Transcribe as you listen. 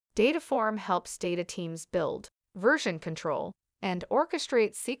Dataform helps data teams build, version control, and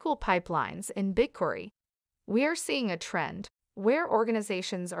orchestrate SQL pipelines in BigQuery. We are seeing a trend where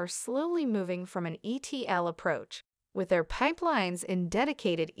organizations are slowly moving from an ETL approach with their pipelines in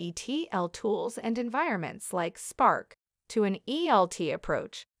dedicated ETL tools and environments like Spark to an ELT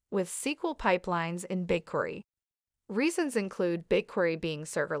approach with SQL pipelines in BigQuery. Reasons include BigQuery being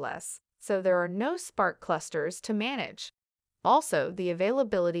serverless, so there are no Spark clusters to manage. Also, the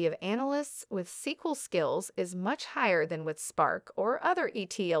availability of analysts with SQL skills is much higher than with Spark or other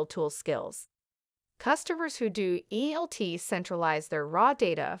ETL tool skills. Customers who do ELT centralize their raw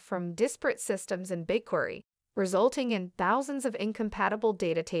data from disparate systems in BigQuery, resulting in thousands of incompatible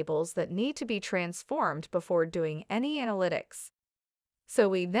data tables that need to be transformed before doing any analytics. So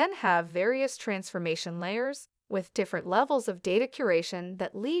we then have various transformation layers with different levels of data curation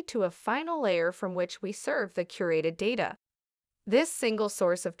that lead to a final layer from which we serve the curated data. This single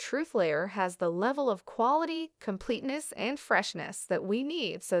source of truth layer has the level of quality, completeness, and freshness that we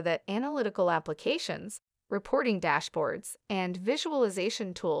need so that analytical applications, reporting dashboards, and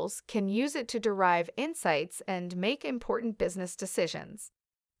visualization tools can use it to derive insights and make important business decisions.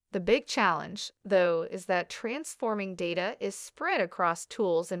 The big challenge, though, is that transforming data is spread across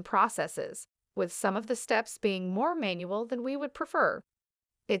tools and processes, with some of the steps being more manual than we would prefer.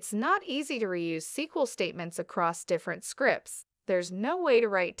 It's not easy to reuse SQL statements across different scripts. There's no way to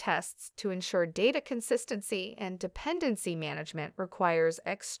write tests to ensure data consistency, and dependency management requires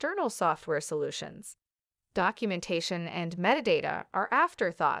external software solutions. Documentation and metadata are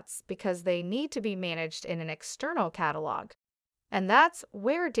afterthoughts because they need to be managed in an external catalog. And that's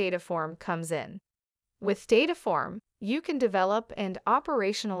where Dataform comes in. With Dataform, you can develop and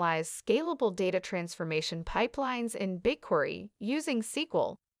operationalize scalable data transformation pipelines in BigQuery using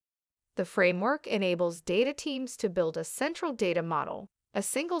SQL. The framework enables data teams to build a central data model, a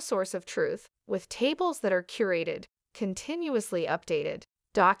single source of truth, with tables that are curated, continuously updated,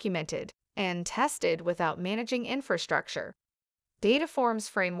 documented, and tested without managing infrastructure. Dataform's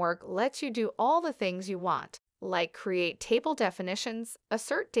framework lets you do all the things you want, like create table definitions,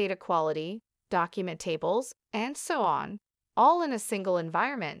 assert data quality, document tables, and so on, all in a single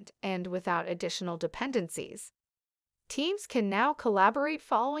environment and without additional dependencies. Teams can now collaborate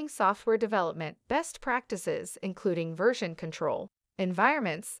following software development best practices, including version control,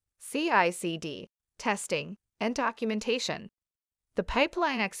 environments, CI/CD, testing, and documentation. The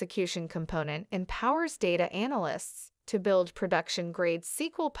pipeline execution component empowers data analysts to build production-grade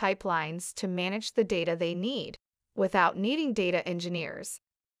SQL pipelines to manage the data they need, without needing data engineers.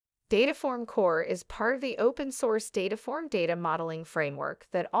 Dataform Core is part of the open-source Dataform data modeling framework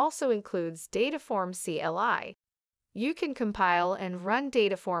that also includes Dataform CLI. You can compile and run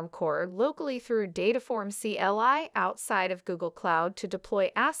Dataform Core locally through Dataform CLI outside of Google Cloud to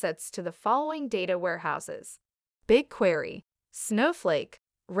deploy assets to the following data warehouses: BigQuery, Snowflake,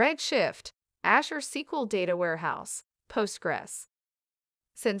 Redshift, Azure SQL Data Warehouse, Postgres.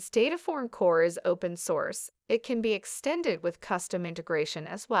 Since Dataform Core is open source, it can be extended with custom integration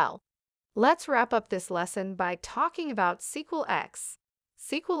as well. Let's wrap up this lesson by talking about SQLX.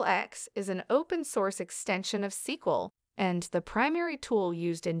 SQLX is an open-source extension of SQL and the primary tool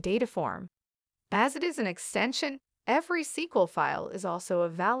used in Dataform. As it is an extension, every SQL file is also a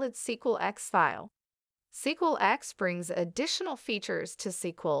valid SQLX file. SQLX brings additional features to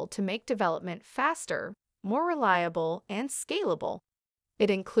SQL to make development faster, more reliable, and scalable. It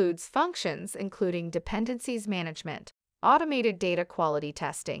includes functions including dependencies management, automated data quality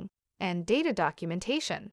testing, and data documentation.